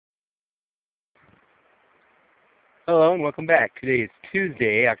Hello and welcome back. Today is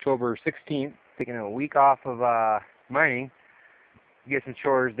Tuesday, October 16th. Taking a week off of mining to get some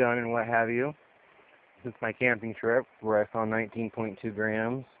chores done and what have you. This is my camping trip where I found 19.2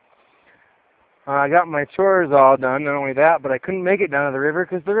 grams. I got my chores all done, not only that, but I couldn't make it down to the river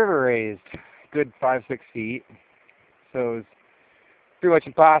because the river raised good 5-6 feet. So it's pretty much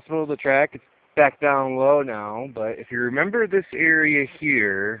impossible to track. It's back down low now, but if you remember this area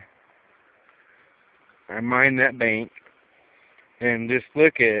here, I mined that bank. And just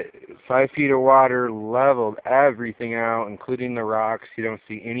look at 5 feet of water leveled everything out, including the rocks. You don't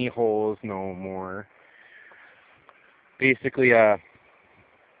see any holes no more. Basically,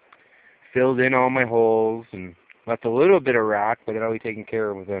 filled in all my holes and left a little bit of rock, but it'll be taken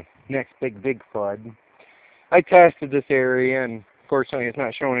care of with the next big flood. I tested this area, and fortunately, it's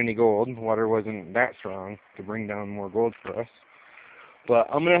not showing any gold. The water wasn't that strong to bring down more gold for us. But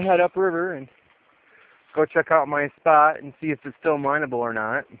I'm gonna head upriver and go check out my spot and see if it's still mineable or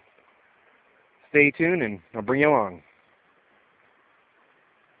not. Stay tuned and I'll bring you along.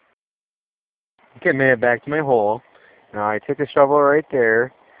 Okay, made it back to my hole. Now I took a shovel right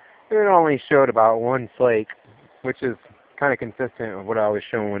there. It only showed about one flake, which is kind of consistent with what I was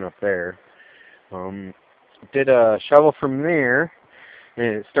showing up there. Did a shovel from there, and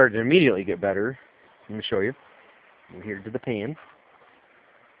it started to immediately get better. Let me show you. Here to the pan.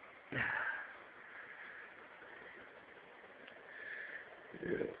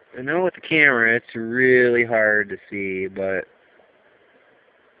 I know with the camera it's really hard to see, but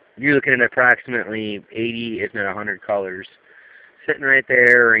you're looking at approximately 80, if not 100 colors sitting right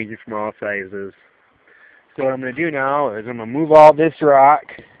there, ranging from all sizes. So what I'm going to do now is I'm going to move all this rock,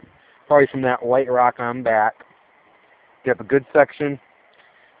 probably from that white rock on back, get up a good section,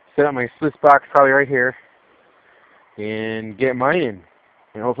 set up my Swiss box probably right here, and get mining.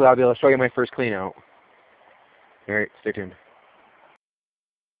 And hopefully I'll be able to show you my first clean out. Alright, stay tuned.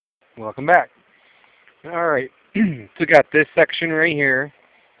 Welcome back. Alright, so got this section right here.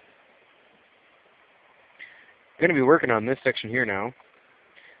 I'm going to be working on this section here now.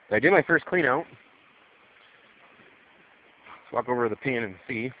 I did my first clean out. Let's walk over to the pan and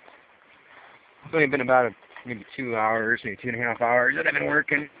see. It's only been about maybe 2 hours, maybe 2.5 hours that I've been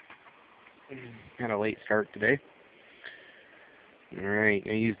working. Had a late start today. Alright,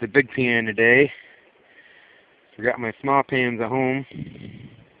 I used the big pan today. Forgot my small pans at home.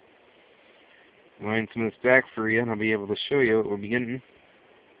 Line some of this back for you, and I'll be able to show you what we're beginning.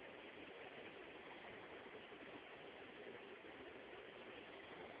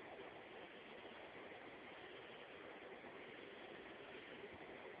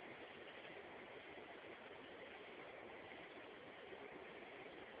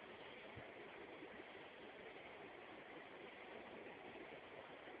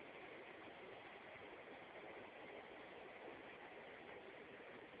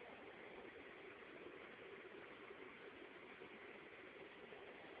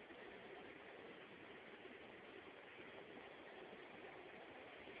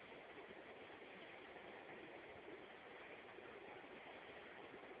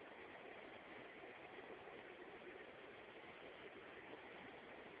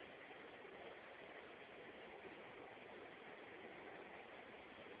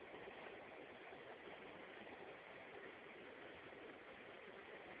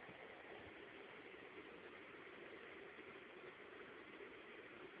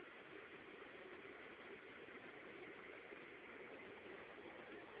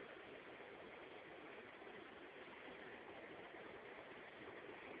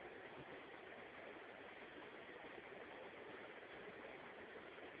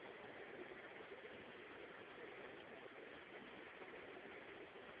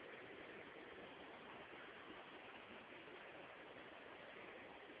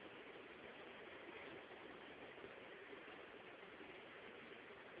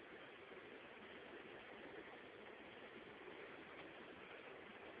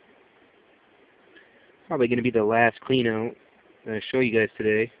 Probably going to be the last clean out that I show you guys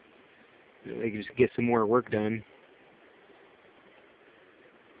today. I can just get some more work done.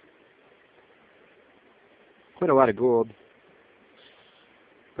 Quite a lot of gold.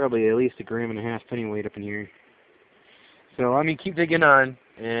 Probably at least 1.5 grams pennyweight up in here. So let me keep digging on,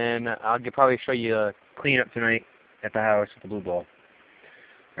 and I'll probably show you a cleanup tonight at the house with the blue ball.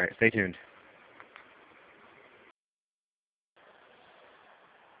 Alright, stay tuned.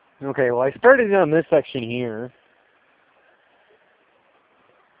 Okay, well I started on this section here,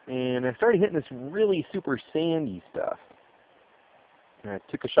 and I started hitting this really super sandy stuff. And I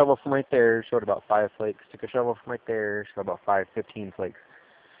took a shovel from right there, showed about 5 flakes. Took a shovel from right there, showed about 15 flakes.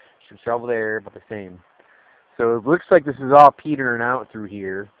 Shovel there, about the same. So it looks like this is all petering out through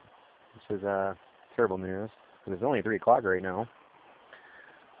here, which is terrible news, because it's only 3 o'clock right now.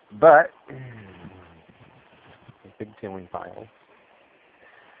 But, big tailing pile.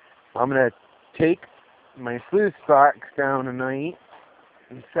 I'm going to take my sluice box down tonight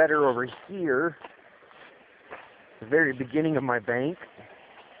and set her over here, the very beginning of my bank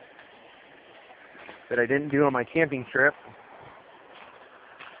that I didn't do on my camping trip.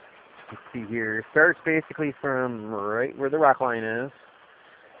 Let's see here. It starts basically from right where the rock line is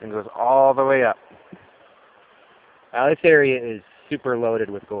and goes all the way up. Now this area is super loaded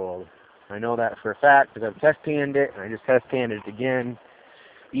with gold. I know that for a fact because I've test panned it, and I just test panned it again.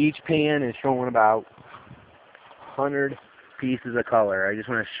 Each pan is showing about 100 pieces of color. I just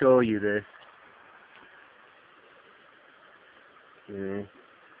want to show you this.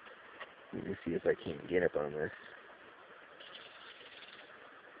 Let me see if I can get up on this.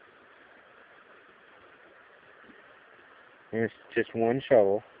 And it's just one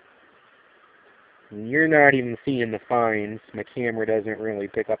shovel. And you're not even seeing the fines. My camera doesn't really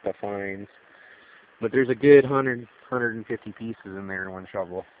pick up the fines. But there's a good 150 pieces in there in one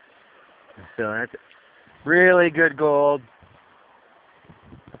shovel. So that's really good gold.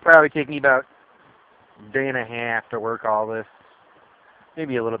 It'll probably take me about a day and a half to work all this.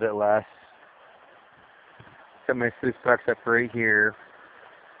 Maybe a little bit less. Set my sluice box up right here.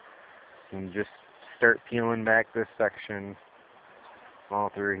 And just start peeling back this section all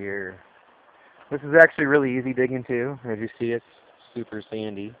through here. This is actually really easy digging too. As you see, it's super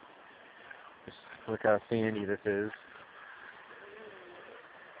sandy. Just look how sandy this is.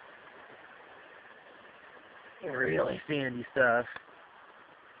 Really sandy stuff.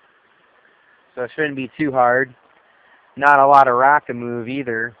 So it shouldn't be too hard. Not a lot of rock to move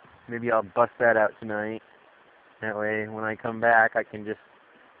either. Maybe I'll bust that out tonight. That way when I come back I can just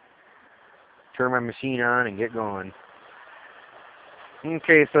turn my machine on and get going.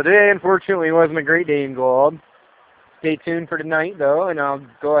 Okay, so today unfortunately wasn't a great day in gold. Stay tuned for tonight though, and I'll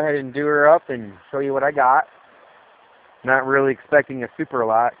go ahead and do her up and show you what I got. Not really expecting a super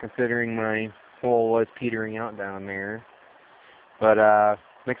lot considering my hole was petering out down there. But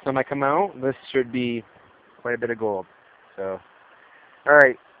next time I come out, this should be quite a bit of gold. So,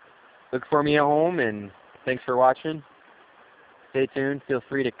 alright, look for me at home, and thanks for watching. Stay tuned, feel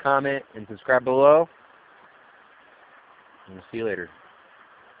free to comment and subscribe below. And we'll see you later.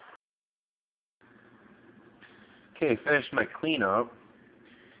 Okay, finished my cleanup.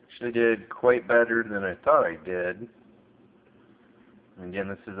 Actually did quite better than I thought I did. Again,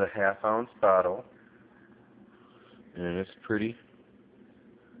 this is a 1/2 ounce bottle. And it's pretty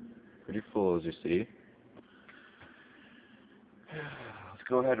full, as you see. Let's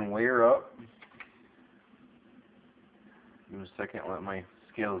go ahead and weigh her up. Give me a second, let my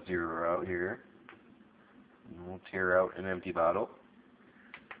scale zero out here. And we'll tear out an empty bottle.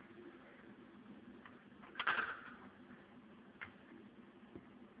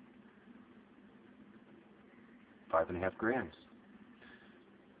 5.5 grams.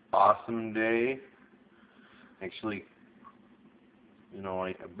 Awesome day. Actually, you know,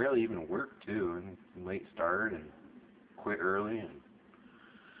 I barely even worked too, and late start and quit early and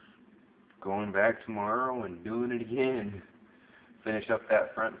going back tomorrow and doing it again. Finish up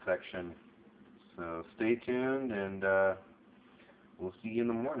that front section. So stay tuned, and we'll see you in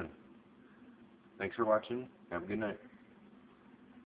the morning. Thanks for watching. Have a good night.